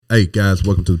Hey, guys,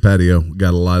 welcome to the patio. We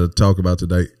got a lot to talk about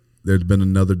today. There's been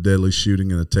another deadly shooting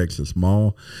in a Texas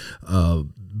mall.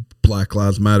 Black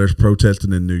Lives Matter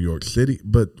protesting in New York City,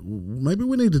 but maybe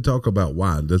we need to talk about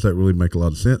why. Does that really make a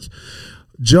lot of sense?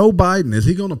 Joe Biden, is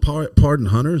he going to pardon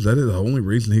Hunter? Is that the only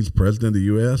reason he's president of the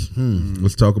U.S.?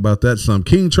 Let's talk about that some.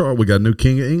 King Charles, we got a new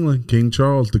king of England. King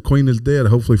Charles, the queen is dead.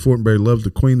 Hopefully Fortenberry loves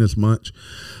the queen as much.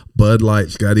 Bud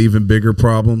Light's got even bigger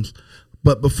problems.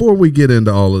 But before we get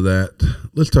into all of that,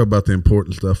 let's talk about the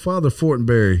important stuff. Father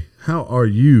Fortenberry, how are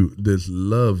you this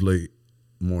lovely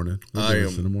morning?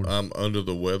 I'm under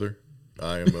the weather.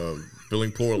 I am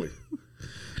feeling poorly.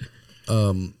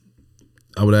 I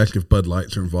would ask if Bud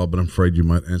Lights are involved, but I'm afraid you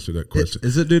might answer that question.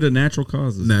 Is it due to natural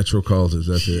causes? Natural causes,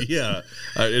 that's it. Yeah,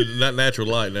 not natural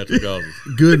light, natural causes.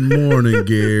 Good morning,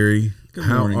 Gary.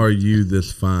 How are you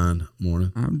this fine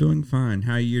morning? I'm doing fine.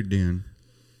 How you doing?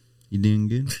 You doing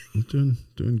good? I'm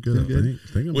doing good.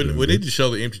 I think we need to show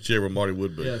the empty chair where Marty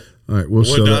would be. Yes. All right, we'll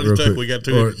show that real quick. We got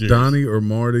two Donnie or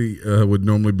Marty would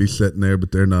normally be sitting there,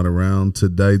 but they're not around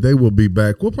today. They will be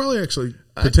back. We'll probably actually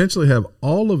potentially have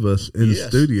all of us in the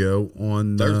studio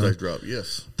on Thursday's drop.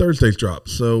 Yes, Thursday's drop.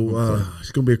 So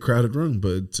it's going to be a crowded room,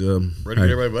 but ready to get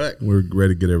everybody back. We're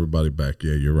ready to get everybody back.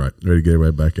 Yeah, you're right. Ready to get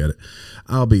everybody back at it.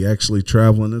 I'll be actually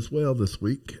traveling as well this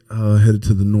week, headed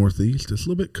to the Northeast. It's a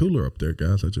little bit cooler up there,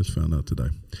 guys. I just found out today.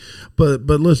 But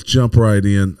let's jump right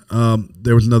in.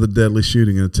 There was another deadly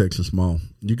shooting in a Texas mall.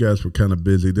 You guys were kind of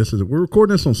busy. We're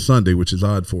recording this on Sunday, which is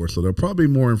odd for us, so there'll probably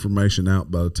be more information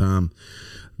out by the time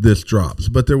this drops.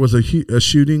 But there was a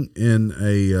shooting in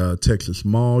a Texas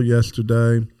mall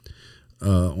yesterday,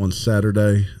 on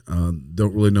Saturday.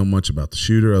 Don't really know much about the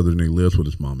shooter other than he lives with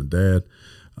his mom and dad.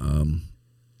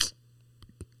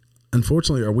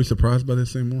 Unfortunately, are we surprised by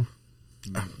this anymore?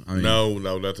 No,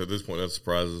 not at this point. That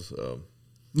surprises.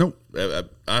 Nope.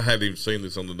 I hadn't even seen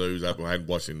this on the news. I hadn't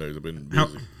watched the news. I've been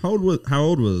busy. How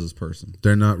old was this person?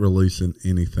 They're not releasing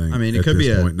anything. I mean, it at could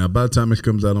this be point. Now, by the time this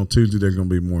comes out on Tuesday, there's going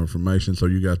to be more information. So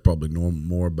you guys probably know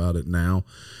more about it now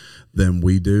than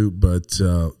we do. But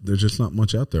there's just not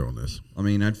much out there on this. I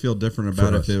mean, I'd feel different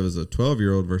about it if it was a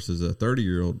 12-year-old versus a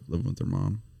 30-year-old living with their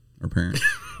mom or parents.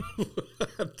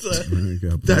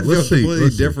 That feels completely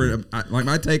different. Like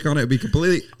my take on it would be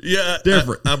completely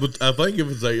different. I think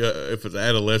if it's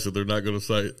adolescent, they're not going to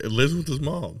say it lives with his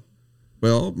mom.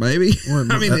 Well, maybe.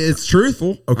 I mean, it's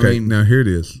truthful. Okay, now here it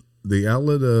is. The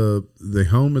outlet, the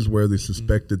home is where the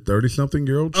suspected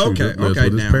 30-something-year-old shooter lives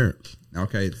with his parents.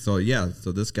 Okay, so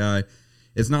this guy,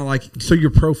 it's not like. So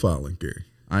you're profiling, Gary.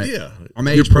 I'm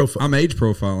age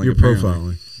profiling. You're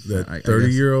apparently. profiling that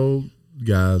 30-year-old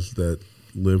guys that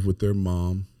live with their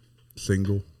mom,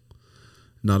 single,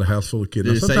 not a house full of kids.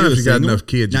 Now, sometimes you got enough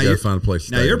kids, you got to find a place to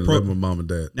stay and live with mom and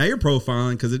dad. Now you're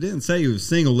profiling because it didn't say he was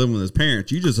single living with his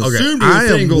parents. You just assumed he was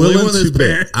single living with his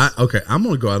parents. I'm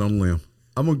going to go out on a limb.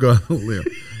 I'm going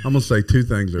to say two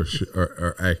things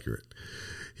are accurate.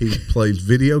 He plays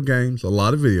video games, a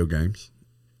lot of video games.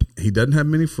 He doesn't have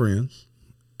many friends.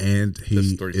 And he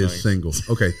is single.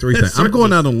 Okay, three things. I'm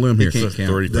going out on a limb here.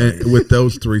 With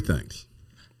those three things.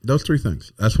 Those three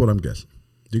things. That's what I'm guessing.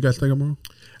 Do you guys think I'm wrong?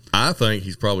 I think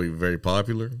he's probably very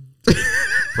popular.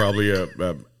 Probably a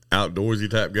outdoorsy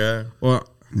type guy. Well,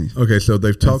 okay, so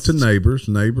they've talked to neighbors.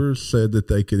 Neighbors said that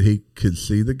he could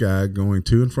see the guy going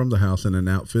to and from the house in an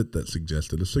outfit that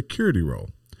suggested a security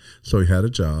role. So he had a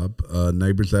job.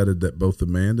 Neighbors added that both the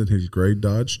man and his gray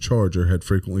Dodge Charger had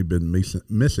frequently been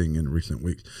missing in recent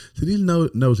weeks. See, these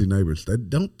nosy neighbors, they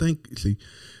don't think. See,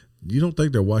 you don't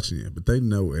think they're watching you, but they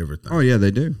know everything. Oh yeah, they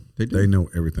do. They know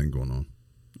everything going on.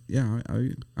 Yeah,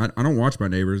 I don't watch my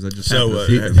neighbors. I just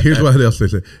here's what else they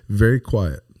say: very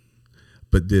quiet,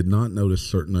 but did not notice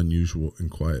certain unusual and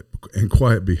quiet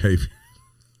behavior.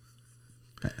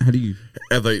 How do you?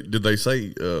 Did they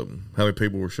say how many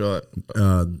people were shot?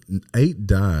 8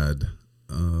 died.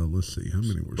 Let's see, how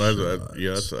many were shot?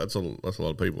 That's a lot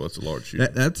of people. That's a large shooting.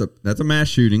 That's a mass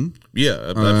shooting. Yeah,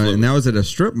 absolutely. And that was at a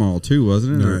strip mall too,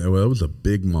 wasn't it? No, well, it was a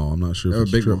big mall. I'm not sure if it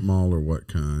was a strip mall or what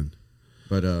kind.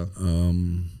 But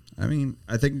I mean,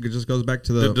 I think it just goes back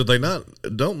to the. Did they not?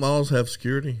 Don't malls have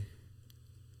security?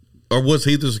 Or was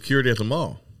he the security at the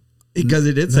mall? Because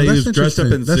it did say he was dressed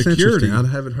up in security. I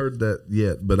haven't heard that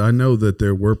yet, but I know that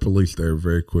there were police there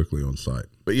very quickly on site.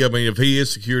 But yeah, I mean, if he is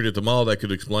security at the mall, that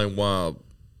could explain why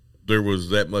there was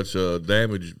that much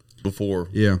damage before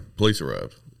police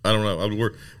arrived. I don't know. I mean,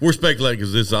 we're speculating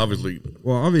because this obviously.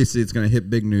 Well, obviously it's going to hit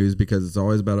big news because it's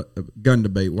always about a gun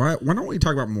debate. Why don't we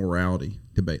talk about morality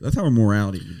debate? Let's have a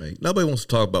morality debate. Nobody wants to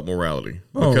talk about morality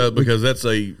because that's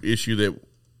a issue that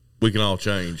we can all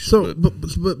change. So,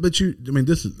 but you, I mean,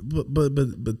 this is,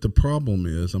 but the problem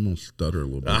is, I'm gonna stutter a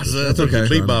little bit. That's okay.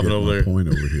 Keep bopping over there. Point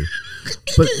over here.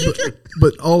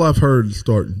 but all I've heard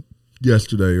starting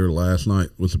yesterday or last night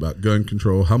was about gun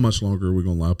control. How much longer are we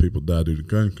going to allow people to die due to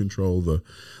gun control? The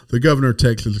governor of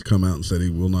Texas has come out and said he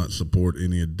will not support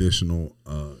any additional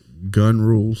gun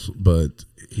rules, but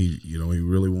he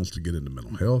really wants to get into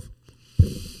mental health.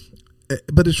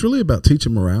 But it's really about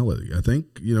teaching morality. I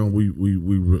think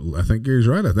I think Gary's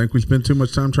right. I think we spend too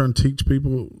much time trying to teach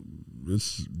people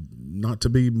it's not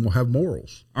to have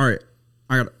morals. All right,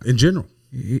 I got in general.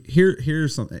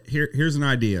 Here's something. Here's an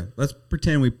idea. Let's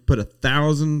pretend we put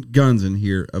 1,000 guns in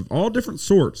here of all different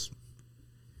sorts.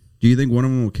 Do you think one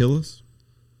of them will kill us?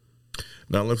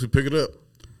 Not unless we pick it up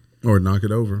or knock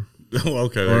it over. Oh,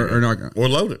 okay, or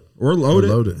load it, or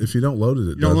load it. If you don't load it,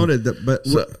 you don't load it. But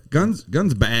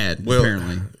guns bad. Well,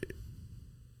 apparently,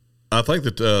 I think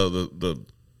that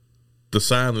the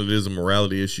sign that it is a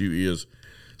morality issue is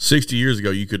 60 years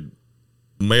ago you could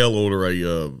mail order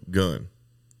a gun.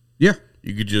 Yeah.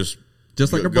 You could just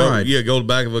like a bride. Go to the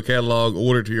back of a catalog,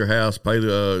 order it to your house, pay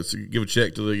give a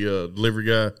check to the delivery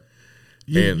guy.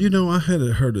 I had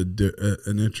heard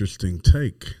an interesting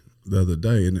take the other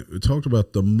day, and it talked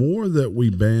about the more that we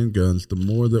ban guns, the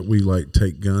more that we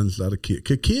take guns out of kids.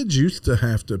 Kids used to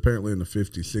have to, apparently in the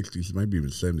 50s, 60s, maybe even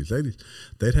 70s, 80s,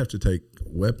 they'd have to take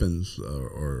weapons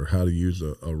or how to use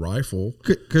a rifle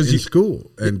in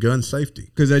school and gun safety.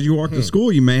 Because as you walk to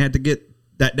school, you may have to get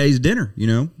that day's dinner.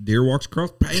 Deer walks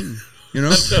across pain.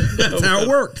 That's how it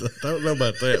works. I don't know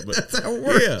about that, but that's how it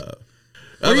works. Yeah.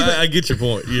 I get your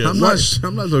point. Yeah, I'm not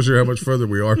so sure how much further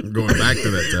we are from going back to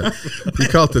that time. We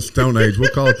call it the Stone Age. We'll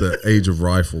call it the age of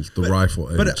rifles, the rifle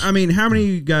age. But I mean, how many of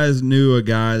you guys knew a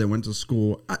guy that went to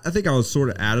school? I think I was sort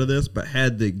of out of this, but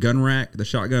had the gun rack, the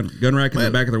shotgun gun rack in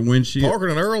the back of their windshield. Parker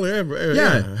and Earl,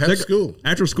 after school.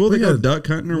 After school, they go duck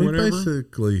hunting or whatever. We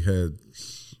basically had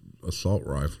assault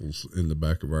rifles in the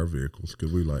back of our vehicles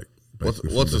because we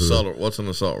what's an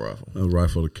assault rifle? A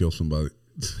rifle to kill somebody.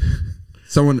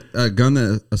 A gun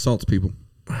that assaults people.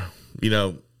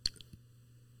 And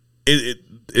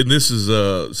this is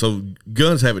so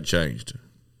guns haven't changed.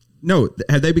 No,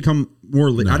 have they become more?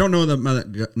 I don't know none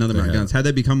about guns. Have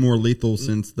they become more lethal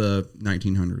since the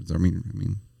 1900s? I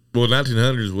mean. Well,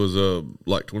 1900s was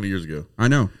like 20 years ago. I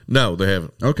know. No, they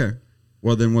haven't. Okay.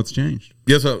 Well, then what's changed?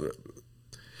 Yes.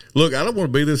 Look, I don't want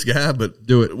to be this guy, but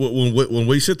do it. When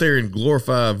we sit there and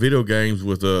glorify video games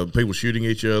with people shooting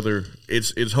each other,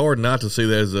 it's hard not to see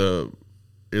that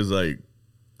as a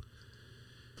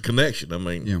connection. I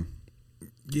mean, yeah.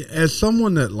 As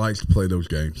someone that likes to play those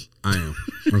games, I am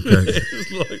okay.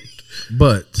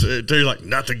 But they're like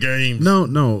not the game.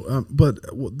 No. But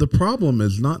the problem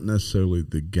is not necessarily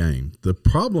the game. The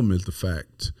problem is the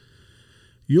fact.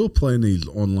 You'll play in these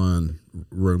online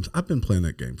rooms. I've been playing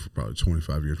that game for probably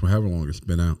 25 years, however long it's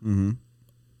been out. Mm-hmm.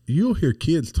 You'll hear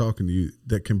kids talking to you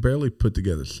that can barely put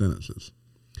together sentences.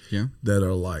 Yeah, that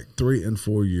are like 3 and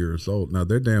 4 years old. Now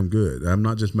they're damn good. I'm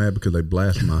not just mad because they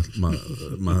blast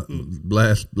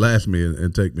blast me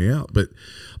and take me out, but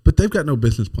they've got no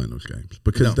business playing those games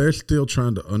because they're still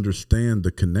trying to understand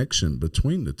the connection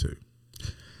between the two.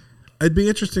 It'd be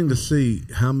interesting to see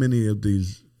how many of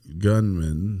these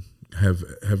gunmen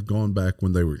have gone back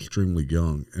when they were extremely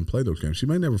young and played those games. You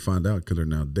may never find out because they're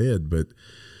now dead, but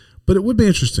it would be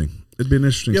interesting. It'd be an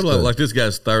interesting study. Like this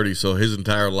guy's 30, so his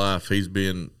entire life he's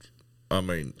been,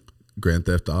 Grand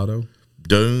Theft Auto,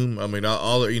 Doom.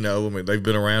 They've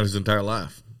been around his entire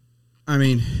life.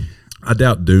 I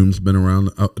doubt Doom's been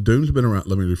around. Doom's been around.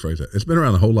 Let me rephrase that. It's been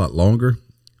around a whole lot longer.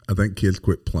 I think kids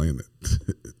quit playing it.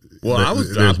 Well,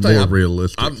 more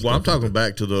realistic. I'm talking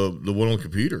back to the one on the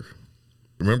computer.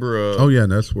 Remember?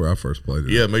 That's where I first played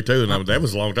it. Yeah, me too. And that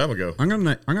was a long time ago. I'm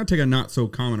gonna take a not so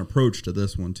common approach to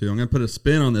this one too. I'm gonna put a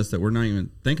spin on this that we're not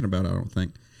even thinking about. I don't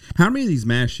think. How many of these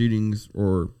mass shootings,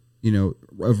 or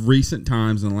of recent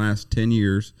times in the last 10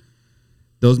 years,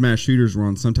 those mass shooters were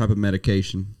on some type of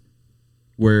medication,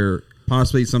 where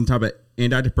possibly some type of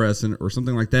antidepressant or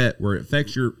something like that, where it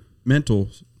affects your mental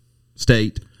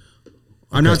state.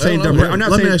 I'm not saying.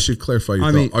 Let me ask you to clarify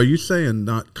your thought. Are you saying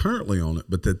not currently on it,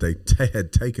 but that they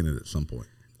had taken it at some point?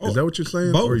 Is that what you're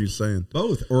saying? Both. Or are you saying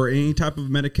both, or any type of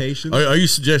medication? Are you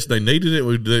suggesting they needed it,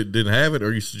 or they didn't have it, or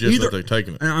are you suggesting that they've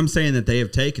taken it? I'm saying that they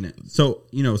have taken it. So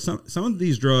some of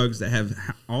these drugs that have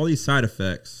all these side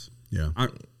effects. Yeah.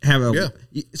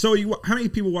 So how many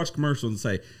people watch commercials and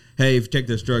say, "Hey, if you take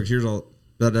this drug, here's all."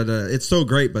 It's so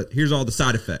great, but here's all the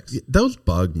side effects. Those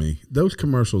bug me. Those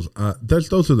commercials,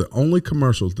 those are the only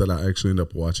commercials that I actually end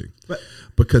up watching,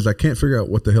 because I can't figure out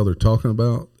what the hell they're talking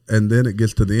about, and then it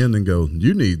gets to the end and go,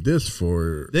 you need this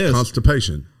for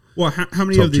constipation. Well, how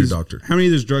many of these? How many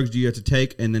of these drugs do you have to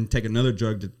take, and then take another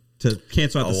drug to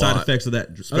cancel out the side effects of that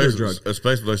other drug?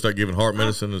 Especially when they start giving heart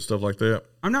medicine and stuff like that.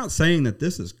 I'm not saying that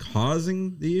this is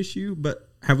causing the issue, but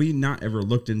have we not ever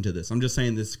looked into this? I'm just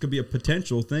saying this could be a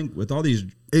potential thing with all these.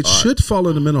 It should fall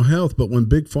into mental health, but when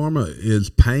Big Pharma is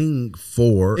paying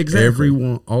for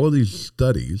everyone, all of these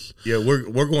studies. Yeah,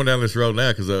 we're going down this road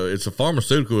now because it's a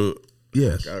pharmaceutical.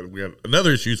 Yes. We got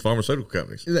another issue is pharmaceutical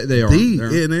companies. They are.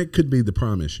 And it could be the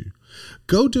prime issue.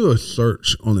 Go do a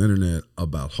search on the internet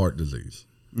about heart disease,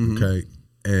 okay,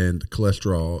 and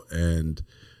cholesterol. And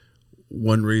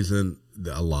one reason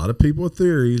a lot of people with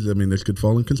theories, I mean, this could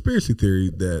fall in conspiracy theory,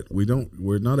 that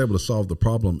we're not able to solve the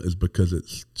problem is because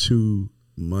it's too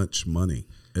much money.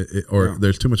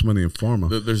 There's too much money in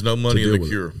pharma. There's no money in the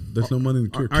cure. There's no money in the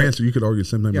cure. Cancer, you could argue the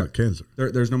same thing about cancer.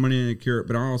 There's no money in the cure,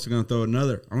 but I'm also going to throw I'm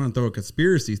going to throw a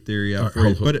conspiracy theory out for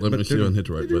you. Let me see if I can hit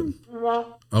the right button.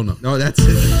 Oh, no. No, that's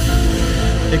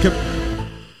it. It could...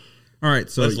 All right,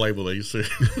 so let's label these. So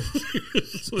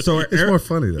it's more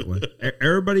funny that way.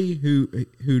 Everybody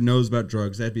who knows about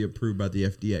drugs, that have to be approved by the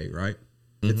FDA, right?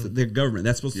 It's the government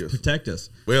that's supposed to protect us.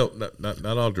 Well,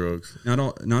 not all drugs. Not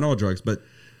all drugs, but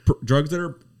drugs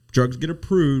get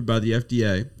approved by the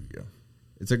FDA. Yeah,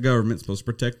 it's a government supposed to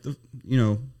protect the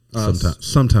us.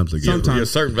 Sometimes they get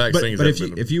certain vaccines. But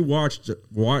if you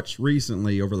watch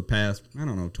recently over the past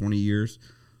 20 years.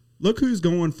 Look who's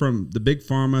going from the big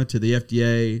pharma to the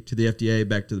FDA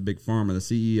back to the big pharma, the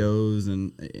CEOs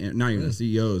and not even the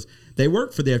CEOs. They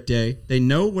work for the FDA. They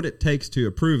know what it takes to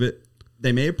approve it.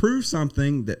 They may approve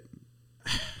something that.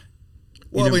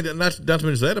 Well, I mean, not to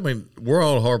mention that. I mean, we're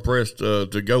all hard pressed to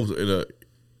go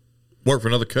work for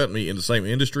another company in the same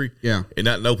industry, and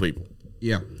not know people.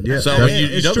 Yeah. So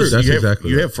it's true.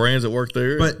 You have friends that work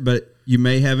there, but you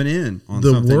may have an in on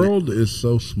the something. The world is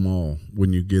so small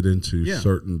when you get into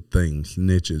certain things,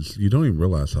 niches. You don't even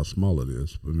realize how small it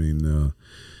is. I mean,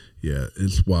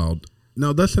 it's wild.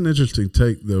 No, that's an interesting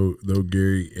take, though,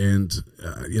 Gary. And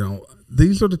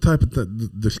these are the type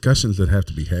of discussions that have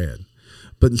to be had.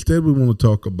 But instead, we want to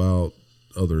talk about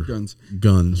other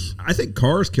guns. I think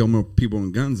cars kill more people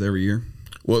than guns every year.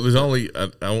 Well, there's only, I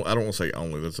don't want to say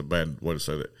only, that's a bad way to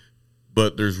say that,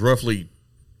 but there's roughly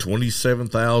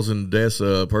 27,000 deaths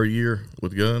per year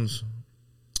with guns.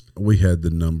 We had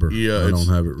the number. Yeah, I don't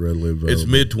have it readily available. It's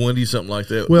mid-20s, something like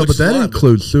that. Well, but that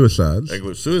includes suicides. That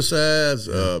includes suicides,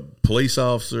 police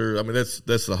officer. I mean,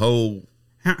 that's the whole.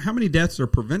 How many deaths are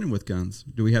prevented with guns?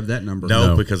 Do we have that number?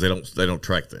 No, because they don't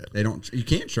track that. They don't. You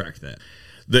can't track that.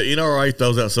 The NRA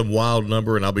throws out some wild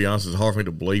number, and I'll be honest, it's hard for me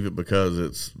to believe it because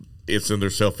it's in their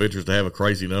self-interest to have a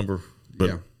crazy number.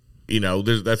 But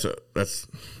that's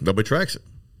nobody tracks it.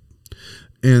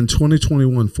 In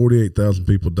 2021, 48,000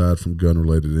 people died from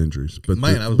gun-related injuries. But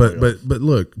but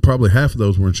look, probably half of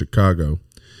those were in Chicago.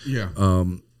 Yeah.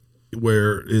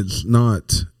 Where it's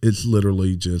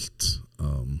literally just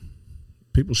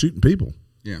people shooting people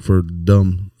for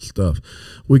dumb stuff.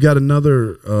 We got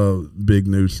another big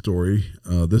news story.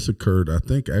 This occurred, I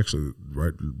think, actually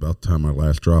right about the time our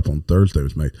last drop on Thursday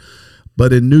was made.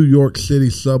 But in New York City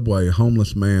subway, a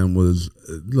homeless man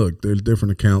there's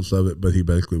different accounts of it, but he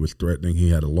basically was threatening.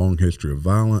 He had a long history of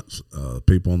violence.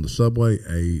 People on the subway,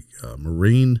 a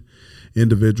Marine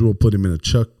individual put him in a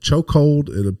chokehold.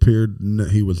 It appeared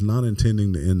he was not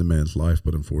intending to end the man's life,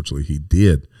 but unfortunately he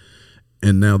did.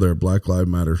 And now there are Black Lives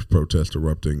Matter protests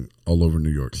erupting all over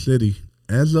New York City.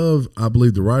 As of, I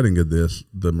believe, the writing of this,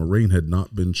 the Marine had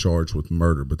not been charged with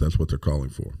murder, but that's what they're calling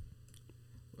for.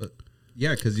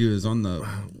 Yeah, because he was on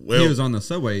the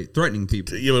subway threatening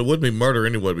people. Yeah, but it wouldn't be murder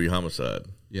anyway; it'd be homicide.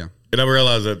 Yeah, and I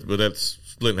realize that, but that's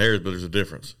splitting hairs. But there's a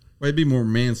difference. Well, it'd be more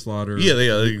manslaughter. Yeah,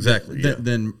 exactly.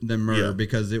 Than murder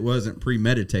because it wasn't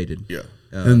premeditated. Yeah,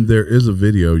 and there is a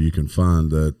video you can find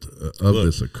that of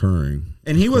this occurring.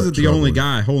 And he wasn't the only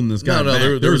guy holding this guy.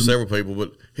 No, there were several people.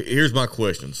 But here's my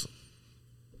questions: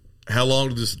 how long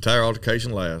did this entire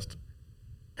altercation last?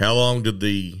 How long did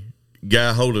the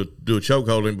guy do a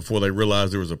chokehold in before they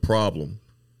realized there was a problem?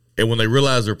 And when they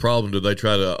realized their problem, did they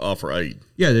try to offer aid?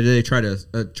 Yeah, did they try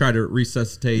to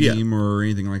resuscitate him or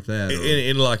anything like that?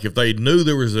 And like if they knew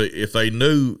there's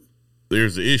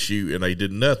an issue and they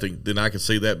did nothing, then I could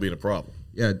see that being a problem.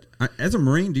 Yeah, as a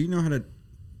Marine, don't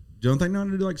they know how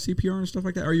to do like CPR and stuff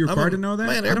like that? Are you required to know that?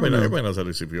 Man, everybody knows how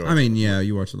to do CPR. I mean, yeah,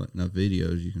 you watch enough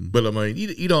videos, you can. But I mean,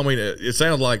 it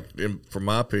sounds like, from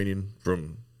my opinion,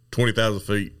 from 20,000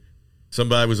 feet,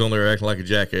 somebody was on there acting like a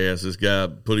jackass. This guy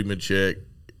put him in check,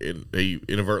 and he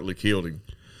inadvertently killed him.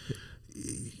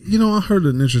 I heard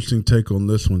an interesting take on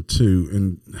this one too,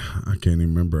 and I can't even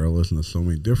remember. I listen to so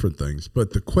many different things,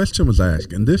 but the question was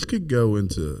asked, and this could go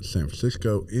into San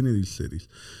Francisco, any of these cities.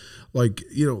 Like,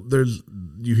 you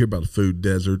hear about a food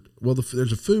desert. Well,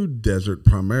 there's a food desert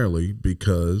primarily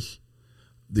because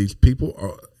these people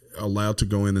are allowed to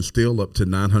go in and steal up to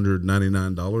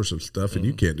 $999 of stuff, and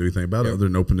you can't do anything about it other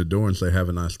than open the door and say, "Have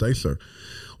a nice day, sir."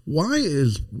 Why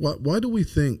do we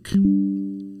think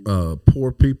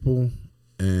poor people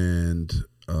and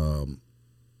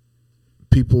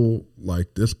people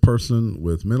like this person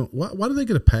with mental, why do they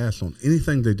get a pass on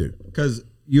anything they do? Because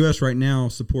U.S. right now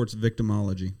supports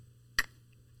victimology.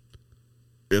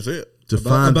 That's it.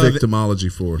 Define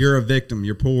victimology for us. You're a victim.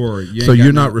 You're poor. So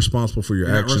you're not responsible for your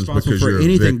actions because you're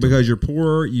anything a victim. because you're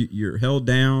poor. You're held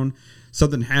down.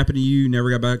 Something happened to you. Never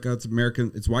got back up. It's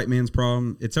American. It's white man's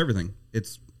problem. It's everything.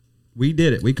 We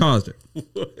did it. We caused it.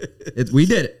 We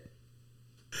did it.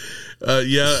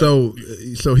 Yeah. So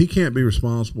he can't be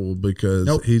responsible because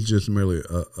he's just merely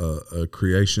a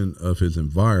creation of his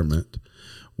environment,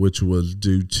 which was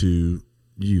due to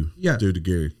you. Yeah. Due to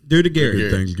Gary.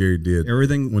 Everything Gary did.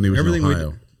 Everything when he was in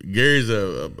Ohio. Gary's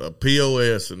a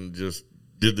POS and just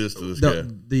did this to this guy.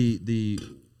 The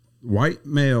white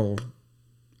male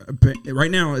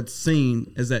right now it's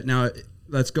seen as that. Now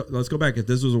let's go back. If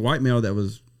this was a white male that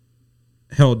was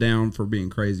held down for being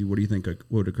crazy, what do you think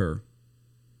would occur?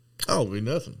 Oh, it'd be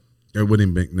nothing. It wouldn't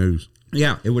even make news.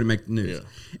 Yeah, it wouldn't make the news.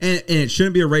 Yeah. And it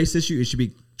shouldn't be a race issue. It should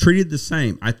be treated the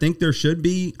same. I think there should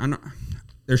be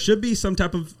some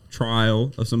type of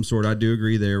trial of some sort. I do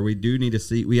agree there. We do need to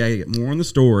see. We gotta get more on the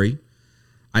story.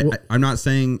 I'm not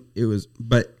saying it was,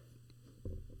 but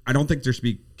I don't think there should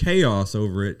be chaos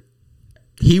over it.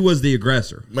 He was the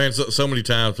aggressor. Man, so many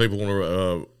times people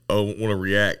want to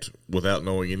react without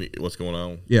knowing what's going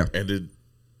on. Yeah,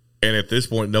 and at this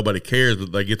point nobody cares,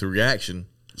 but they get the reaction.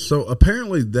 So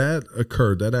apparently that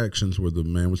occurred. That actions where the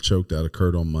man was choked out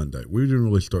occurred on Monday. We didn't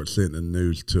really start seeing the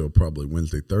news till probably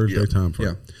Wednesday, Thursday time frame.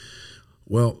 Yeah.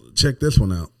 Well, check this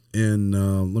one out. In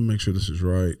let me make sure this is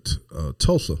right.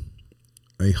 Tulsa,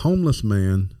 a homeless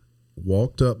man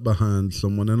walked up behind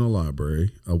someone in a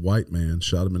library. A white man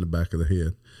shot him in the back of the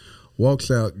head.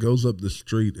 Walks out, goes up the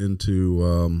street into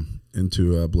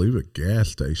I believe a gas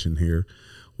station here.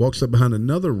 Walks up behind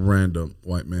another random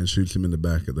white man, shoots him in the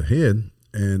back of the head.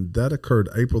 And that occurred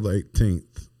April the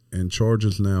 18th. And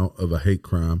charges now of a hate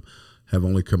crime have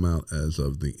only come out as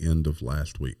of the end of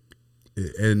last week.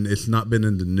 And it's not been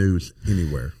in the news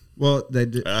anywhere. Well, they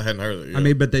did. I hadn't heard of it yet. I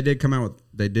mean, but they did come out with.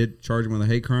 They did charge him with a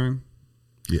hate crime.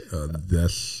 Yeah,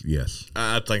 that's yes.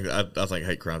 I think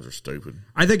hate crimes are stupid.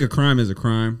 I think a crime is a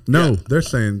crime. No, they're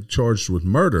saying charged with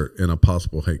murder in a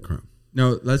possible hate crime.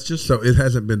 No, let's just. So it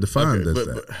hasn't been defined as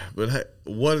that. But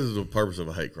what is the purpose of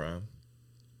a hate crime?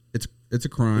 It's a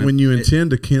crime when you intend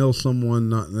to kill someone,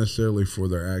 not necessarily for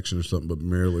their action or something, but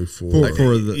merely for what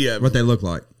they look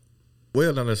like.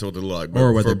 Well, not necessarily what they look like, but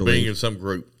or what for they believe. Being in some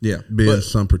group. Yeah, being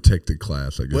some protected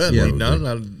class. I guess. Well,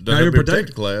 not your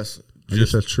protected class. I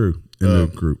guess that's true in the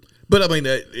group. But I mean,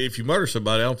 if you murder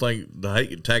somebody, I don't think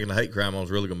attacking the hate crime on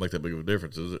is really going to make that big of a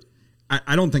difference, is it?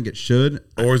 I don't think it should.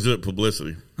 Or is it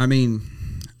publicity? I mean,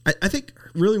 I think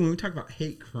really when we talk about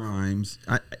hate crimes,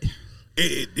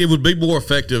 it would be more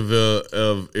effective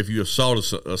if you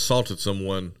assaulted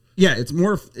someone. Yeah, it's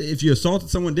more if you assaulted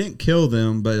someone, didn't kill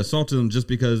them, but assaulted them just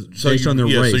because based on their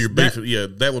race. So you're beefing,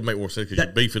 that would make more sense because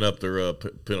you're beefing up their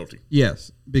penalty.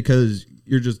 Yes, because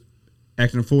you're just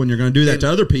acting a fool and you're going to do that to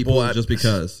other people just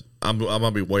because. I'm going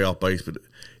to be way off base, but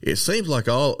it seems like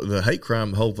all the hate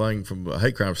crime, the whole thing from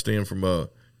hate crime stemmed from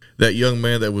that young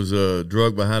man that was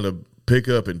drugged behind a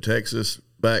pickup in Texas.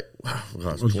 Back,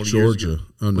 20 Georgia. Years ago.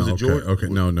 Oh no, okay, Georgia? Okay,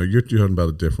 no, you're talking about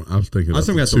a different. I was thinking about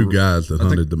the two guys that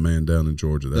hunted the man down in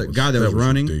Georgia. The guy that was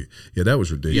running. Yeah, that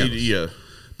was ridiculous. Yeah,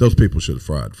 those people should have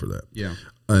fried for that. Yeah,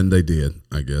 and they did,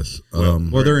 I guess. Well,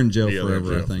 they're in jail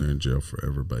forever. I think they're in jail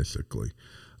forever, basically.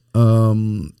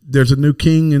 There's a new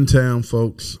king in town,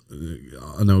 folks.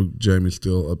 I know Jamie's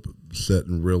still upset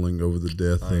and reeling over the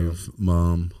death of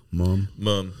Mom.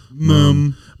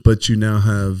 But you now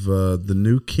have the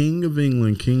new King of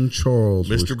England, King Charles,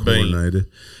 was coronated.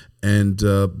 And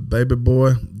baby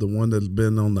boy, the one that's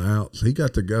been on the outs, he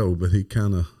got to go, but he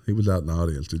was out in the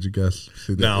audience. Did you guys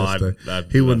see that? No,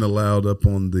 he wasn't allowed up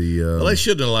on the. Well, they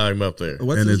shouldn't allow him up there.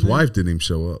 And his wife didn't even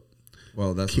show up.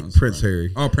 Well, that's Prince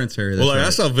Harry. Oh, Prince Harry. Well, I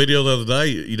saw a video the other day.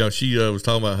 You know, she was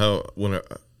talking about how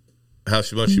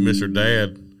much she missed her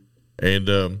dad, and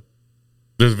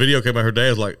this video came out. Her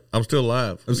dad's like, "I'm still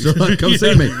alive. I'm still alive. Come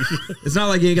see me." It's not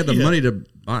like you ain't got the money to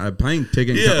buy a plane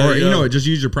ticket, or just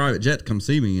use your private jet to come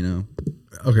see me. You know.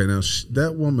 Okay, now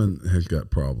that woman has got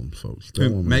problems, folks.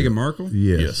 That woman, Meghan Markle?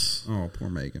 Yes. Oh, poor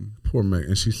Meghan. Poor Meghan.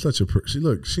 And she's such a.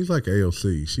 She's like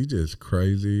AOC. She just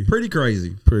crazy. Pretty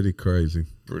crazy. Pretty crazy.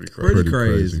 Pretty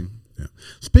crazy. Yeah.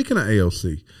 Speaking of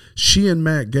AOC, she and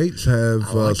Matt Gaetz have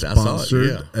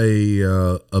sponsored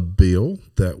a bill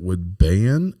that would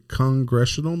ban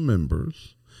congressional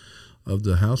members of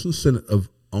the House and Senate of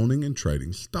owning and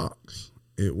trading stocks.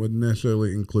 It wouldn't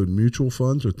necessarily include mutual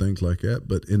funds or things like that,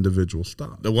 but individual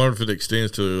stocks. I wonder if it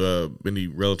extends to any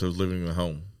relatives living in the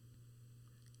home.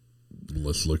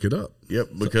 Let's look it up. Yep,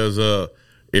 because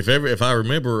if I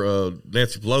remember,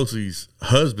 Nancy Pelosi's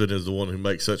husband is the one who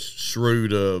makes such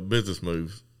shrewd business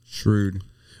moves. Shrewd.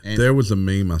 And there was a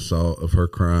meme I saw of her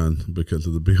crying because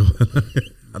of the bill.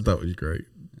 I thought it was great.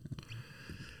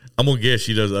 I'm gonna guess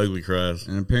she does ugly cries.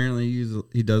 And apparently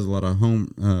he does a lot of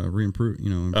home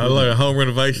like home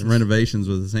renovations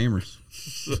with his hammers.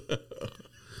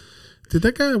 Did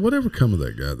that guy, whatever come of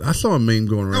that guy? I saw a meme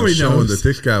going around showing that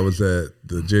this guy was at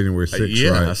the January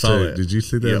 6th riot. I saw that. Did you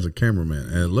see that as a cameraman?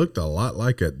 And it looked a lot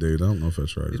like that dude. I don't know if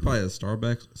that's right. He's probably at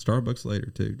Starbucks later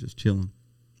too, just chilling.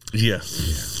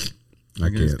 Yes. I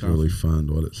can't really find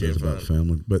what it says about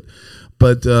family, but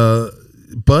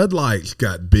Bud Light's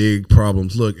got big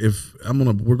problems. Look,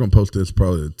 we're gonna post this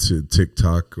probably to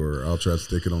TikTok, or I'll try to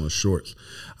stick it on the shorts.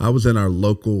 I was in our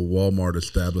local Walmart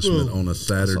establishment on a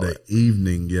Saturday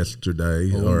evening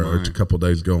yesterday, or a couple of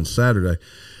days ago on Saturday,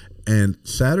 and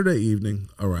Saturday evening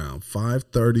around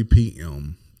 5:30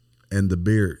 p.m. And the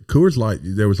beer, Coors Light,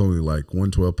 there was only like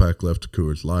one 12-pack left of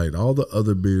Coors Light. All the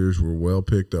other beers were well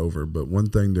picked over, but one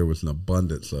thing there was an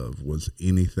abundance of was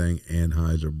anything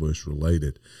Anheuser-Busch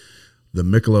related. The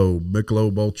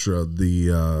Michelob Ultra,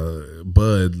 the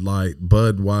Bud Light,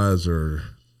 Budweiser,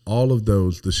 all of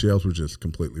those, the shelves were just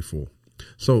completely full.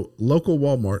 So, local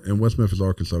Walmart in West Memphis,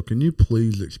 Arkansas, can you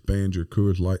please expand your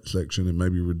Coors Light section and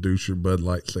maybe reduce your Bud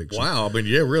Light section? Wow. I mean,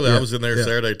 really. I was in there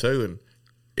Saturday, too, and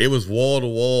it was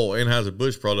wall-to-wall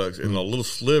Anheuser-Busch products and a little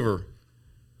sliver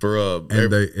for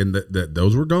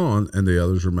those were gone, and the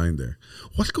others remained there.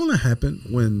 What's going to happen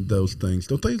when those things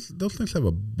have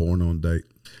a born-on date?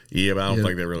 Yeah, but I don't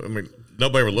think they really. I mean,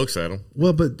 nobody ever looks at them.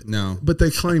 Well, but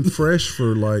they claim fresh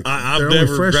for like. I've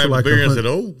never grabbed a beer and said,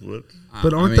 "Oh,"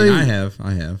 but aren't they? I have.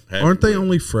 Aren't they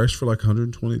only fresh for like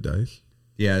 120 days?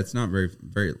 Yeah, it's not very.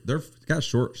 They're got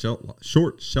short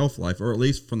shelf life, or at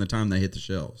least from the time they hit the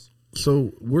shelves.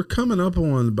 So we're coming up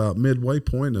on about midway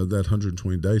point of that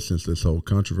 120 days since this whole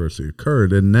controversy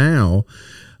occurred, and now.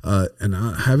 And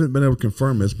I haven't been able to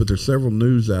confirm this, but there's several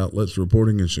news outlets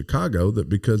reporting in Chicago that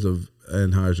because of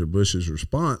Anheuser-Busch's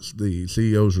response, the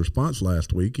CEO's response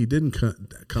last week, he didn't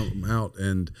come out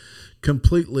and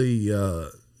completely...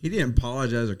 he didn't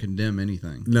apologize or condemn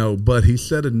anything. No, but he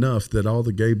said enough that all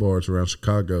the gay bars around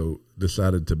Chicago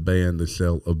decided to ban the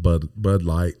sale of Bud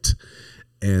Light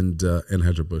and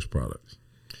Anheuser-Busch products.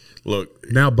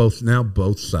 Look, now both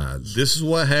sides. This is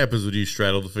what happens when you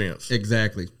straddle the fence.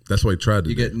 Exactly. That's what he tried to do.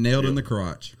 You get nailed in the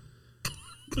crotch.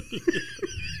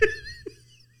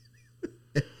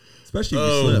 Especially if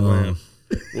you slip. Man.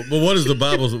 But what does the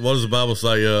Bible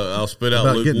say? I'll spit out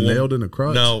about lukewarm. Getting nailed in the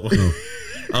crotch. No,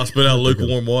 I'll spit out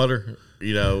lukewarm water.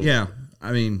 Yeah,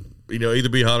 I mean, either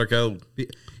be hot or cold.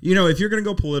 If you're going to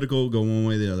go political, go one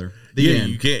way or the other.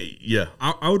 You can't. Yeah,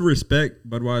 I would respect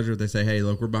Budweiser if they say, "Hey,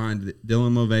 look, we're behind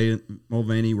Dylan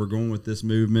Mulvaney. We're going with this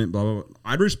movement." Blah blah blah.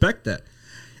 I'd respect that,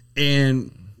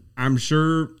 and I'm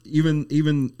sure even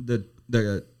the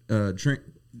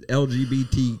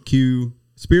LGBTQ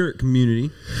spirit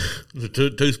community, the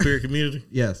two spirit community,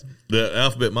 yes, the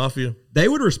Alphabet Mafia, they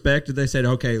would respect if they said,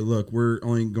 "Okay, look, we're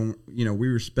only going. We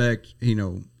respect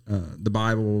the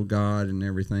Bible, God, and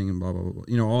everything, and blah blah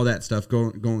blah. All that stuff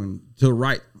going to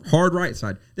the hard right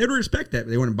side. They would respect that, but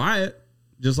they wouldn't buy it.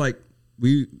 Just like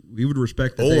we would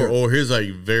respect that. Or here's a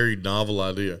very novel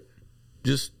idea: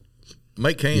 just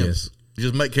make cans. Yes.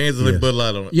 Just make cans and put Bud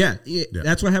Light on it. Yeah,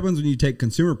 that's what happens when you take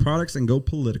consumer products and go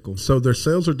political. So their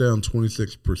sales are down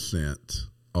 26%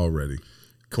 already.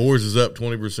 Coors is up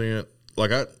 20%.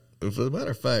 As a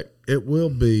matter of fact, it will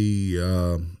be.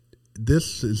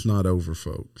 This is not over,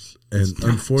 folks. And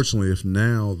unfortunately, if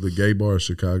now the gay bars of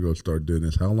Chicago start doing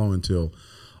this, how long until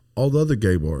all the other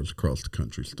gay bars across the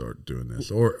country start doing this?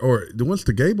 Or once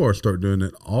the gay bars start doing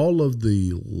it, all of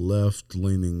the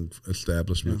left-leaning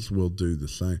establishments will do the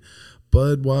same.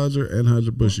 Budweiser,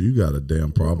 Anheuser-Busch, you got a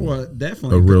damn problem. Well,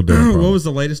 definitely. A real damn problem. What was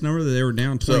the latest number? That they were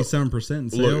down 27% in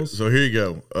sales? So here you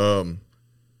go.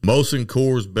 Molson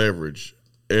Coors Beverage,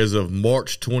 as of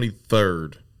March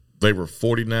 23rd, they were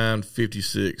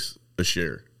 $49.56 a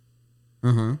share.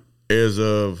 Uh-huh. As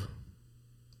of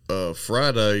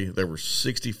Friday they were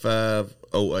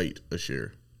 $65.08 a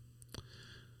share.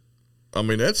 I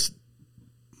mean it's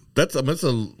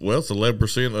 11%,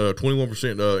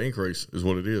 21% increase is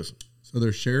what it is. So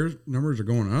their share numbers are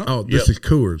going up? Oh, this is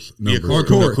Coors numbers. Yeah,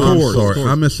 Coors. I'm sorry,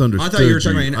 I misunderstood. I thought you were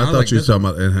talking about. I thought you were talking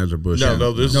about Anheuser-Busch.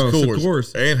 No, this is Coors.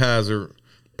 Coors. Anheuser.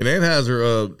 And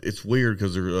Anheuser, it's weird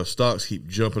because their stocks keep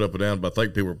jumping up and down, but I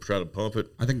think people are trying to pump it.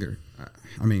 I think they're.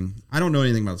 I mean, I don't know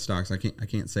anything about the stocks. I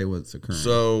can't say what's occurring.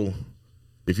 So,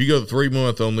 if you go the 3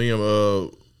 month on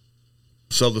them,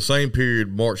 so the same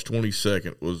period, March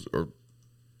 22nd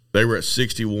they were at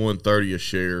 $61.30 a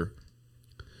share,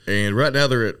 and right now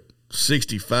they're at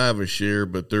 $65 a share.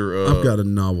 But they're I've got a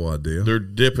novel idea. They're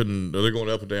dipping. They're going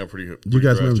up and down pretty. Do you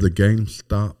guys drastic. remember the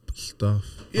GameStop stuff?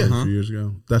 Yeah. A few years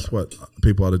ago. That's what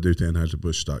people ought to do to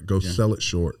Anheuser-Busch stock. Go sell it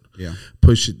short. Yeah.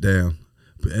 Push it down.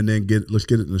 And then let's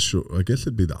get it in the short. I guess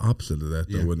it'd be the opposite of that,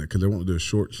 though, wouldn't it? Because they want to do a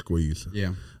short squeeze.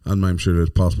 Yeah. I'm not even sure that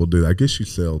it's possible to do that. I guess you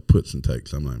sell puts and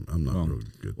takes. I'm not really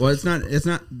good. Well, it's not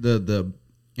the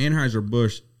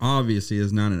Anheuser-Busch obviously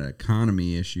is not an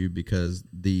economy issue because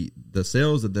the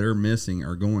sales that they're missing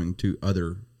are going to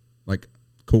other like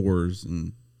Coors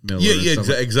and Miller.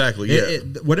 Exactly. Yeah.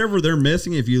 Whatever they're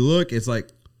missing, if you look, it's like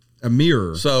a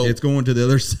mirror. So it's going to the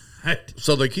other side.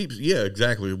 So they keep,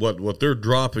 exactly. What they're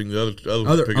dropping, the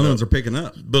other ones are picking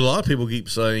up. But a lot of people keep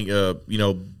saying,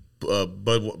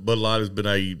 Bud Light has been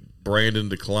a brand in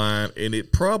decline, and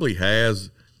it probably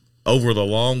has over the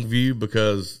long view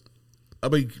because, I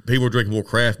mean, people are drinking more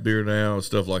craft beer now and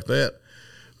stuff like that.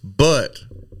 But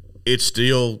it's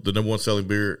still the number one selling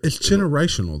beer. It's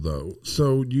generational, though.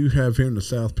 So you have here in the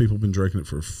South, people have been drinking it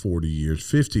for 40 years,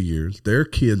 50 years. Their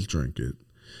kids drink it.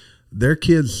 Their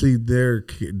kids see their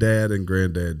dad and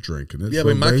granddad drinking it. Yeah, so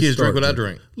I mean, my kids drink what I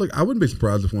drink. Look, I wouldn't be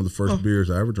surprised if one of the first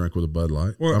beers I ever drank was a Bud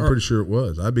Light. I'm pretty sure it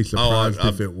was. I'd be surprised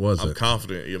if it wasn't. I'm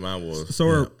confident mine was.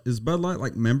 So is Bud Light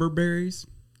like member berries?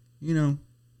 You know,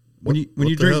 when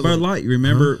you drink Bud Light, you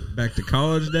remember back to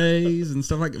college days and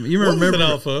stuff like that. You remember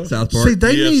South Park? See,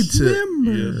 they need to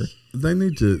remember. Yes. They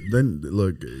need to. Then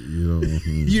look,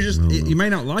 you may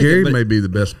not like Gary it. Gary may be the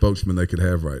best spokesman they could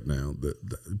have right now.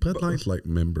 Bud Light's like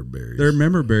member berries. They're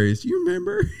member berries. You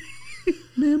remember?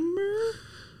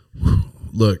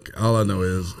 Look, all I know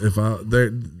is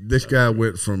this guy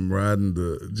went from riding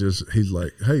he's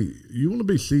like, hey, you want to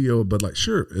be CEO of Bud Light?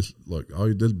 Sure. It's look,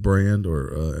 this brand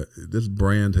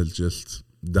has just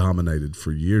dominated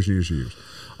for years and years and years.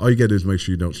 All you got to do is make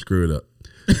sure you don't screw it up.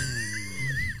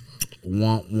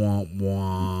 Womp womp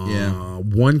womp. Yeah,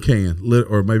 one can,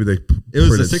 or maybe they.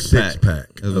 It was a six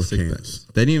pack of cans.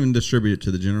 They didn't even distribute it to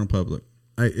the general public.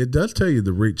 Hey, it does tell you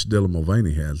the reach Dylan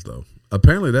Mulvaney has, though.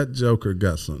 Apparently, that joker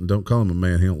got something. Don't call him a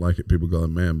man. He don't like it. People call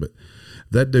him man, but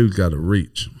that dude's got a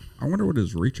reach. I wonder what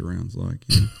his reach around's like.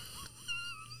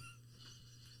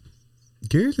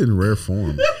 Gary's in rare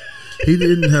form. He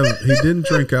didn't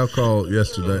drink alcohol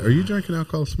yesterday. Are you drinking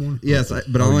alcohol this morning? Yes,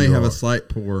 but I only have a slight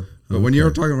pour. But when you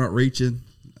were talking about reaching,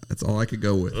 that's all I could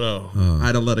go with. I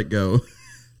had to let it go.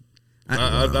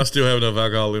 I still have enough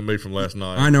alcohol in me from last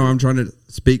night. I know. I'm trying to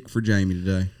speak for Jamie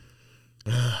today.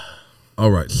 All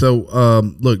right. So,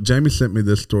 look, Jamie sent me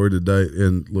this story today.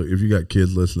 And, look, if you got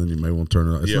kids listening, you may want to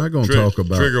turn it on. It's not going to talk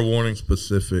about trigger warning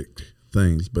specific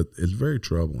things, but it's very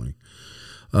troubling.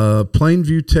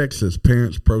 Plainview, Texas,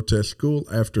 parents protest school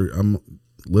after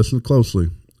listen closely.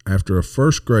 After a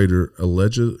first graders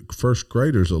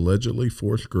allegedly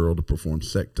forced girl to perform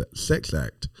sex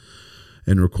act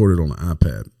and recorded on an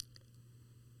iPad.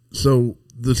 So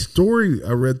the story,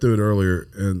 I read through it earlier,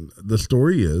 and the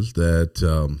story is that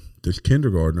this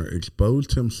kindergartner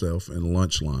exposed himself in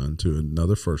lunch line to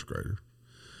another first grader,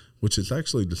 which is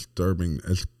actually disturbing.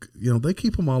 As you know, they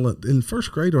keep them all in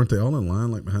first grade, aren't they all in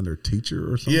line like behind their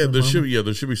teacher or something? Yeah,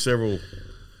 there should be several.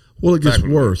 Well, it gets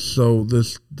worse. So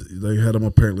they had them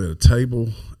apparently at a table,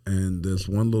 and this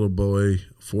one little boy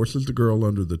forces the girl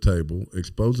under the table,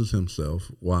 exposes himself.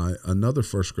 Why another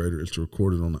first grader is to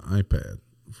record it on an iPad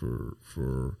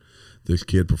for this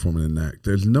kid performing an act.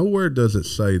 There's nowhere does it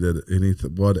say that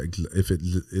if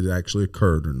it actually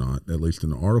occurred or not. At least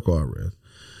in the article I read.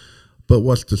 But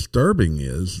what's disturbing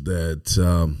is that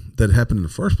that happened in the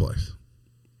first place.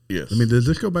 Yes. I mean, does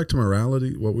this go back to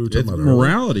morality? What we were talking about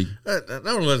morality. I don't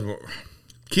know. That's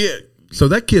kid. So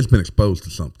that kid's been exposed to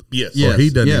something. Yes. Or he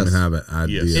doesn't even have an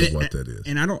idea of what that is.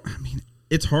 And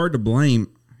it's hard to blame.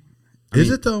 Is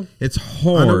it though? It's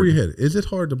hard. I know where you're headed. Is it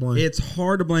hard to blame? It's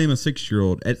hard to blame a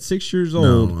 6-year-old. At 6 years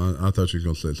old. No, I thought you were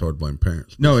going to say it's hard to blame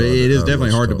parents. No, it is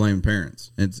definitely hard to blame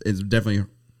parents. It's definitely,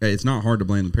 it's not hard to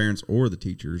blame the parents or the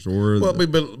teachers or. Well,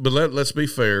 but let's be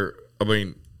fair. I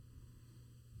mean,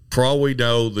 For all we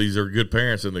know, these are good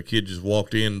parents, and the kid just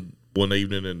walked in one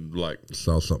evening and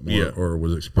saw something, Yeah. or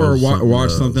was exposed, Or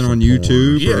watch something on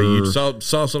YouTube. yeah, or, you saw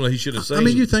something he should have seen. I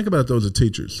mean, you think about those as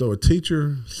teachers. So a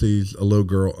teacher sees a little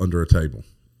girl under a table.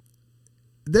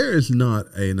 There is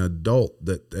not an adult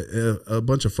that a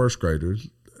bunch of first graders.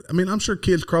 I mean, I'm sure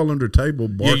kids crawl under a table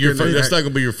barking. That's not going to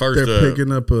be your first. They're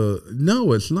picking up a.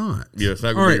 No, it's not. Yeah, it's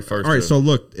not going to be your first. All right, so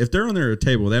look, if they're on their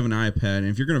table, they have an iPad, and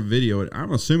if you're going to video it,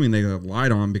 I'm assuming they have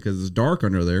light on because it's dark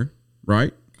under there,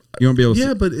 right? You won't be able to.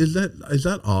 Yeah, but is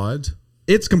that odd?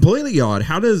 It's completely odd.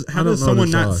 How does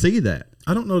someone not odd. see that?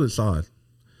 I don't know that it's odd.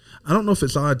 I don't know if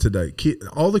it's odd today.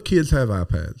 All the kids have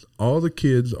iPads. All the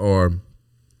kids are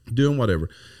doing whatever.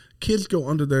 Kids go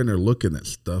under there and they're looking at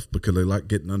stuff because they like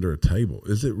getting under a table.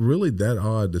 Is it really that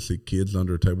odd to see kids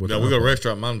under a table? No, we go to a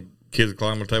restaurant. My kids are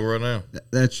climbing the table right now.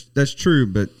 That's true,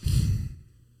 but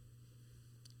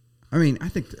I mean, I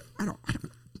think I don't.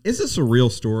 Is this a real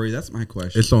story? That's my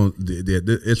question. It's on.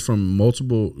 It's from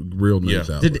multiple real news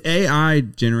outlets. Did AI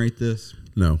generate this?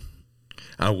 No.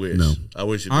 I wish. No. I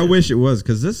wish. I wish it was,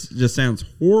 because this just sounds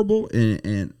horrible,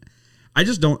 and I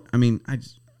just don't. I mean, I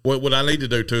just. What I need to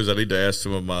do too is I need to ask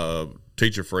some of my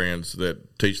teacher friends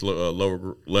that teach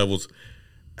lower levels,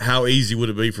 how easy would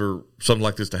it be for something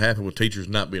like this to happen with teachers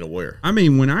not being aware? I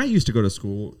mean, when I used to go to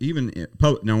school, even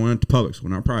I went to public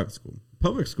school, not private school.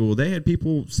 Public school, they had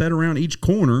people set around each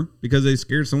corner because they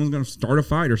scared someone's going to start a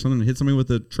fight or something and hit somebody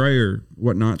with a tray or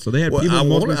whatnot. So they had people. I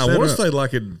want to say,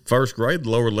 like in first grade,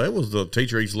 the lower levels, the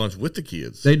teacher eats lunch with the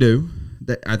kids. They do.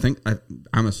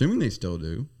 I'm assuming they still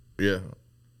do. Yeah.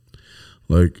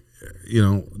 Like,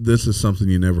 this is something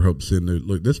you never hope to see in the news.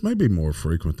 Look, this may be more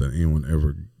frequent than anyone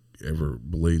ever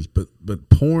believes, but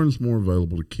porn's more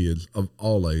available to kids of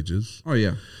all ages. Oh,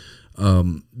 yeah.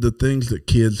 The things that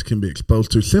kids can be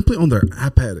exposed to simply on their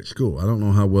iPad at school. I don't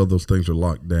know how well those things are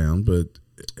locked down, but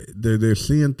they're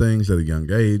seeing things at a young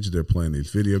age. They're playing these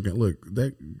video games. Look,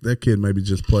 that kid maybe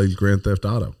just plays Grand Theft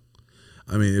Auto.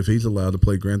 I mean, if he's allowed to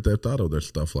play Grand Theft Auto, there's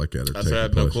stuff like that. I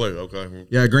had no clue. Okay.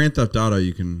 Yeah, Grand Theft Auto,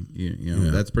 you can,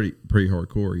 that's pretty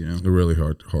hardcore, Really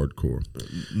hardcore.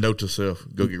 Note to self,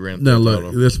 go get Grand Theft Now,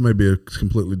 Auto. look, this may be a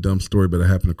completely dumb story, but I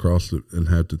happened across it and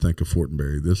had to think of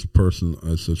Fortenberry. This person,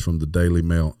 this is from the Daily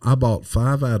Mail. I bought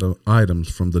 5 items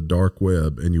from the dark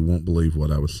web, and you won't believe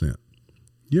what I was sent.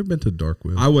 You ever been to the dark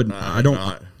web? I wouldn't. I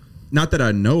don't. Not that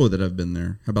I know that I've been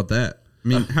there. How about that? I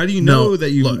mean, how do you know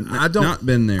that you've not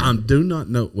been there? I do not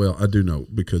know. Well, I do know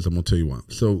because I'm going to tell you why.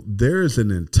 So there is an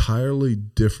entirely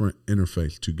different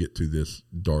interface to get to this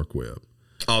dark web.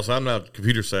 Oh, so I'm not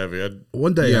computer savvy.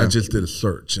 One day I just did a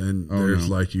search, and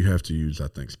you have to use, I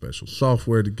think, special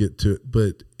software to get to it.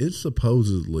 But it's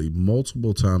supposedly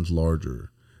multiple times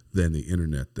larger than the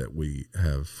internet that we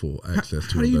have full access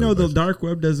to. How do you know the dark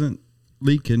web doesn't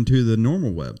leak into the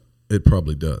normal web? It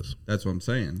probably does. That's what I'm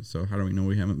saying. So how do we know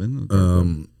we haven't been to the dark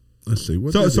web? Let's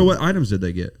see. So what items did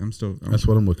they get? That's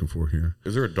what I'm looking for here.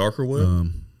 Is there a darker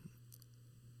web?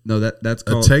 No, that's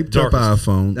called a taped up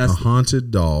iPhone, a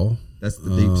haunted doll. That's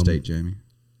the deep state, Jamie.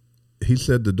 He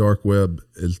said the dark web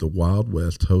is the Wild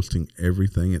West, hosting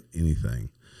everything and anything.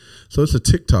 So it's a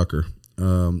TikToker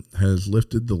has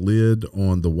lifted the lid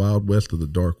on the Wild West of the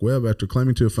dark web after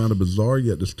claiming to have found a bizarre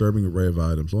yet disturbing array of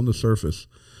items. On the surface,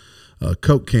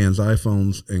 Coke cans,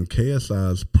 iPhones, and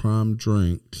KSI's prime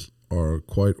drinks are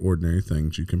quite ordinary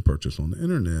things you can purchase on the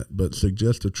internet, but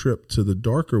suggest a trip to the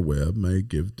darker web may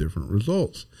give different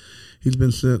results. He's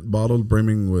been sent bottles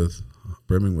brimming with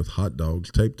hot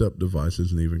dogs, taped up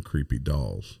devices, and even creepy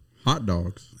dolls. Hot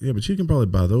dogs? Yeah, but you can probably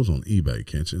buy those on eBay,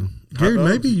 can't you? Gary,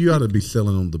 maybe you ought to be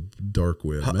selling on the dark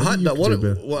web. Hot dog?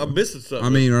 Well, I'm missing something. I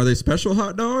mean, are they special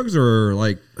hot dogs, or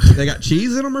like they got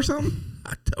cheese in them or something?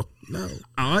 I don't know.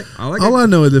 I like All I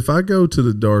know is if I go to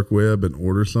the dark web and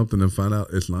order something and find out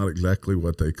it's not exactly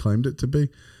what they claimed it to be,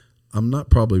 I'm not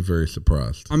probably very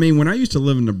surprised. I mean, when I used to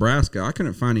live in Nebraska, I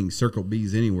couldn't find any Circle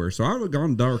B's anywhere, so I would have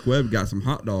gone dark web, got some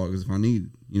hot dogs if I need.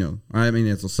 I mean,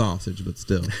 it's a sausage, but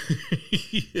still.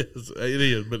 Yes, it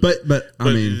is. But I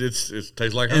mean, it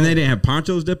tastes like. And they didn't have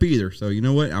Poncho's dip either. So you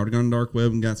know what? I would have gone dark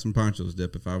web and got some Poncho's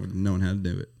dip if I would have known how to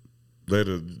do it. They'd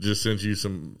have just sent you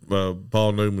some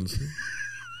Paul Newman's.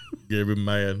 Get him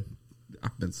mad.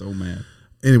 I've been so mad.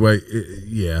 Anyway,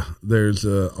 there's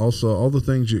also all the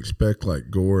things you expect,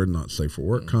 like gore and not safe for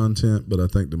work content. But I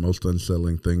think the most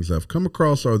unsettling things I've come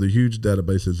across are the huge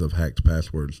databases of hacked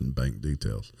passwords and bank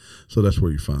details. So that's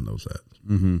where you find those at.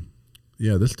 Mm-hmm.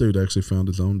 Yeah, this dude actually found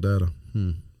his own data.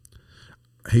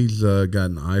 He's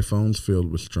gotten iPhones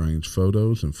filled with strange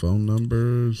photos and phone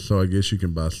numbers. So I guess you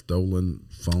can buy stolen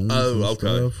phones and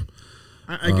stuff.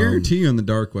 I guarantee you on the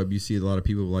dark web, you see a lot of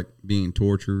people like being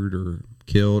tortured or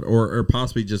killed or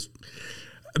possibly just.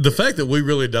 The fact that we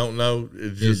really don't know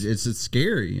is just it's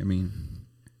scary. I mean,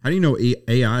 how do you know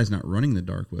AI is not running the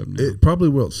dark web now? It probably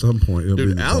will at some point.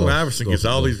 Dude, Allen Iverson gets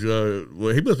all these.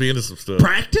 Well, he must be into some stuff.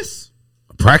 Practice.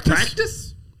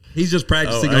 He's just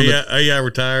practicing. AI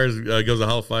retires, goes to the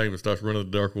Hall of Fame, and starts running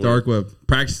the dark web. Dark web,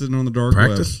 practicing on the dark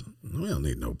web. We don't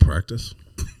need no practice.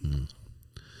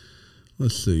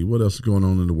 Let's see what else is going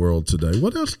on in the world today.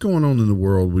 What else is going on in the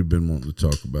world we've been wanting to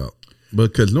talk about?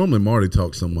 Because normally Marty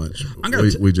talks so much,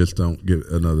 we just don't get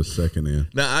another second in.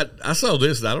 Now, I saw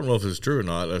this, and I don't know if it's true or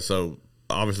not. So,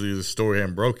 obviously, the story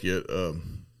hasn't broke yet.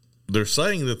 They're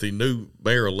saying that the new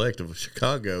mayor-elect of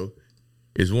Chicago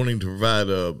is wanting to provide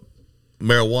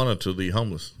marijuana to the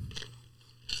homeless.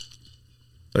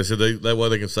 They said that way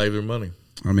they can save their money.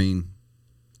 I mean,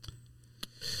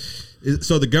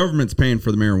 so the government's paying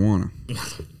for the marijuana.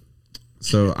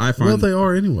 So I find... Well, they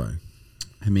are anyway.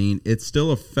 I mean, it's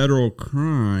still a federal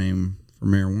crime for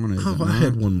marijuana. I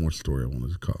had one more story I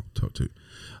wanted to talk to.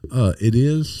 It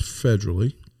is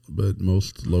federally, but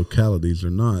most localities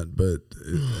are not. But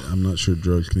I'm not sure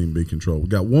drugs can even be controlled. We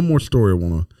got one more story I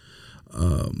want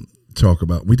to talk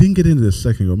about. We didn't get into this a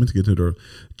second ago. I meant to get into it.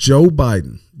 Joe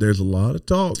Biden. There's a lot of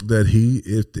talk that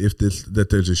that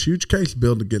there's a huge case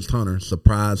built against Hunter.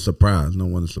 Surprise, surprise. No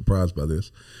one is surprised by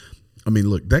this. I mean,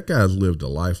 look, that guy's lived a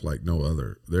life like no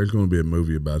other. There's going to be a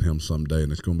movie about him someday,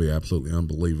 and it's going to be absolutely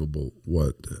unbelievable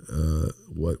what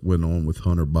went on with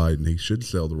Hunter Biden. He should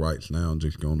sell the rights now and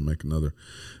just go on to make another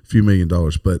few $1 million.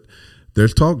 But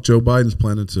there's talk Joe Biden's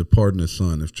planning to pardon his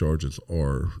son if charges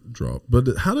are dropped. But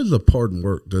how does a pardon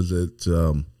work? Does it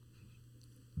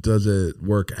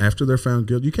work after they're found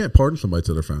guilty? You can't pardon somebody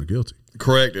till they're found guilty.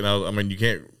 Correct, and I mean you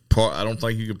can't. I don't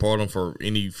think you can pardon them for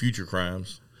any future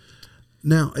crimes.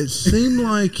 Now, it seemed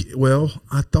like, well,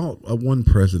 I thought one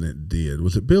president did.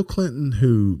 Was it Bill Clinton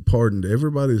who pardoned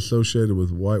everybody associated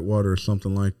with Whitewater or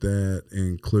something like that,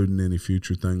 including any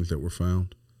future things that were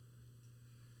found?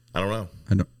 I don't know.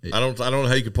 I don't know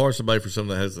how you could pardon somebody for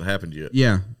something that hasn't happened yet.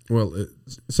 Yeah. Well,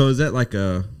 so is that like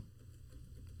I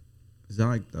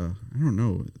don't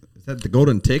know. Is that the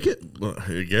golden ticket? Well,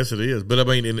 I guess it is. But I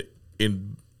mean,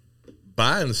 in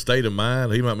Biden's state of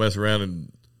mind, he might mess around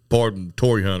and pardon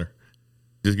Tory Hunter.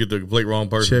 Just get the complete wrong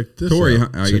person. Check this Tory,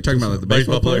 out. are you talking about like the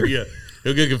baseball player? Yeah,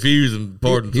 he'll get confused and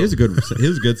pardon. He was a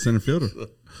good center fielder.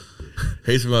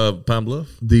 He's from Pine Bluff.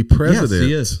 The president, yes,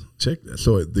 he is. Check that.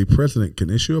 So the president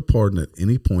can issue a pardon at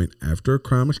any point after a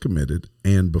crime is committed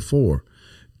and before,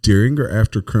 during or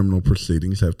after criminal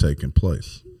proceedings have taken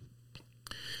place.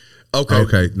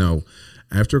 Okay, no.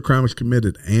 After a crime is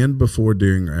committed and before,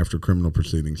 during, or after criminal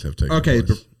proceedings have taken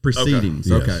place. Proceedings.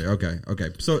 Okay. Okay.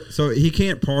 So he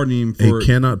can't pardon him for... He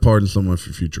cannot pardon someone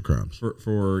for future crimes.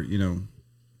 For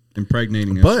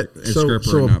impregnating a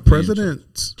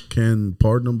president can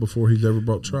pardon him before he's ever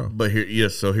brought trial. But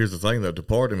so here's the thing, though. To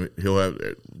pardon him,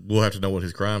 we'll have to know what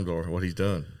his crimes are, what he's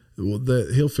done. Well,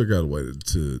 he'll figure out a way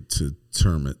to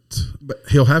term it. But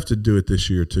he'll have to do it this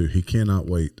year, too. He cannot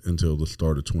wait until the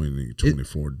start of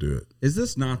 2024 to do it. Is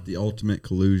this not the ultimate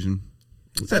collusion?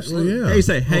 Absolutely.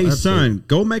 Yeah. Hey, son,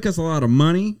 go make us a lot of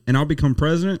money, and I'll become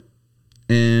president,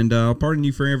 and I'll pardon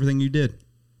you for everything you did.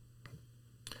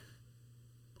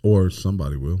 Or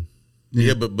somebody will.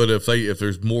 Yeah, but if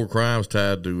there's more crimes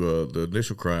tied to the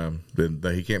initial crime, then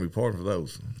he can't be pardoned for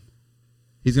those.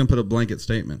 He's going to put a blanket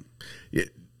statement. Yeah,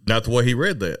 not the way he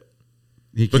read that.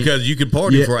 Because you can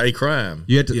pardon him for a crime.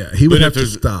 He would have to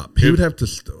stop. He would have to.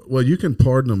 Well, you can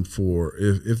pardon him for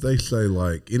if they say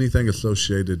like anything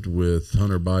associated with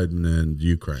Hunter Biden and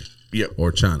Ukraine,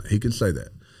 or China. He can say that,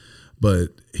 but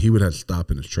he would have to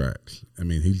stop in his tracks. I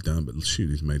mean, he's done, but shoot,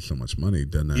 he's made so much money. He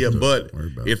doesn't have to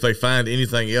worry about if they find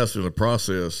anything else in the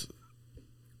process,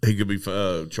 he could be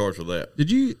charged with that. Did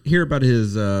you hear about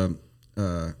his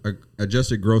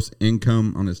adjusted gross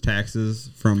income on his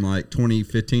taxes from like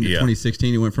 2015 to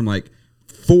 2016? He went from like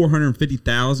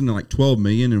 $450,000 to like $12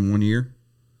 million in 1 year.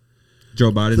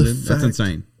 Joe Biden did. That's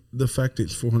insane. The fact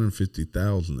it's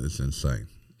 $450,000 is insane.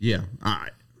 Yeah,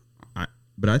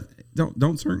 but I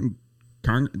don't certain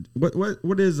Congress.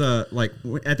 What is like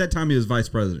at that time he was vice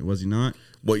president, was he not?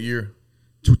 What year?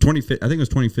 2015. I think it was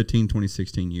 2015,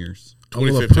 2016 years.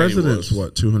 Well, the president's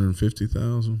what,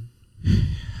 $250,000?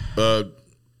 I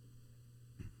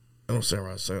don't sound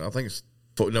right. I think it's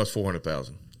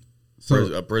 400,000.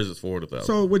 So president's 400,000.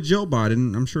 So with Joe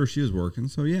Biden, I'm sure she was working.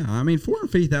 So yeah, I mean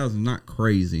 450,000 is not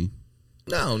crazy.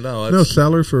 No.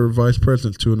 Salary for vice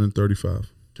president's $235,000.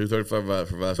 $235 for vice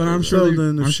president. But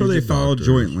I'm sure they filed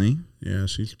jointly. Yeah,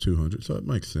 she's $200,000, so it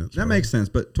makes sense. That makes sense,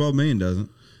 but $12 million doesn't.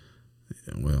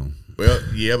 Well,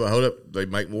 yeah, but hold up. They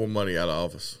make more money out of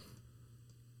office.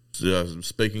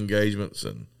 Speaking engagements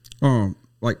and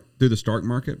like through the stock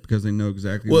market because they know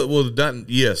exactly.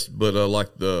 Yes, but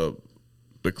like the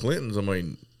Clintons, I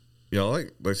mean, you know,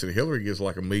 like they said, Hillary gets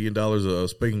like $1 million a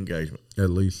speaking engagement. at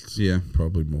least, Yeah.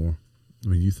 probably more. I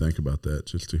mean, you think about that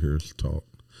just to hear us talk.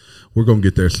 We're gonna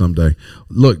get there someday.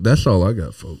 Look, that's all I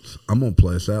got, folks. I'm gonna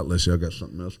play us out unless y'all got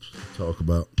something else to talk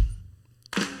about.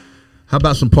 How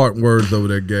about some parting words over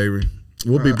there, Gary?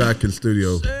 We'll be back in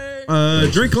studio.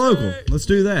 Drink local. Let's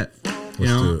do that. Let's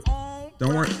do it.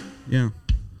 Don't worry. Yeah.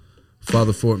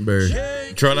 Father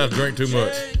Fortenberry. Try not to drink too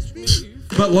much.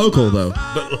 But local though.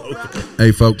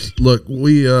 Hey, folks, look,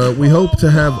 we hope to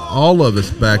have all of us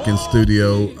back in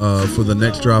studio for the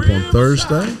next drop on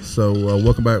Thursday. So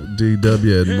welcome back,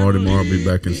 DW and Marty. Will be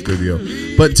back in studio.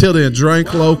 But until then,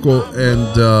 drink local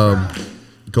and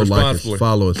go like us,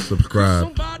 follow us,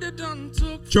 subscribe.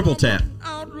 Triple tap.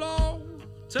 Outlaw,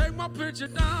 take my picture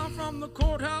down from the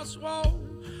courthouse wall.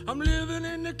 I'm living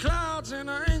in the clouds and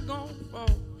I ain't gonna fall.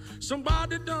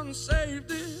 Somebody done saved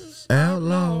this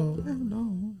Outlaw.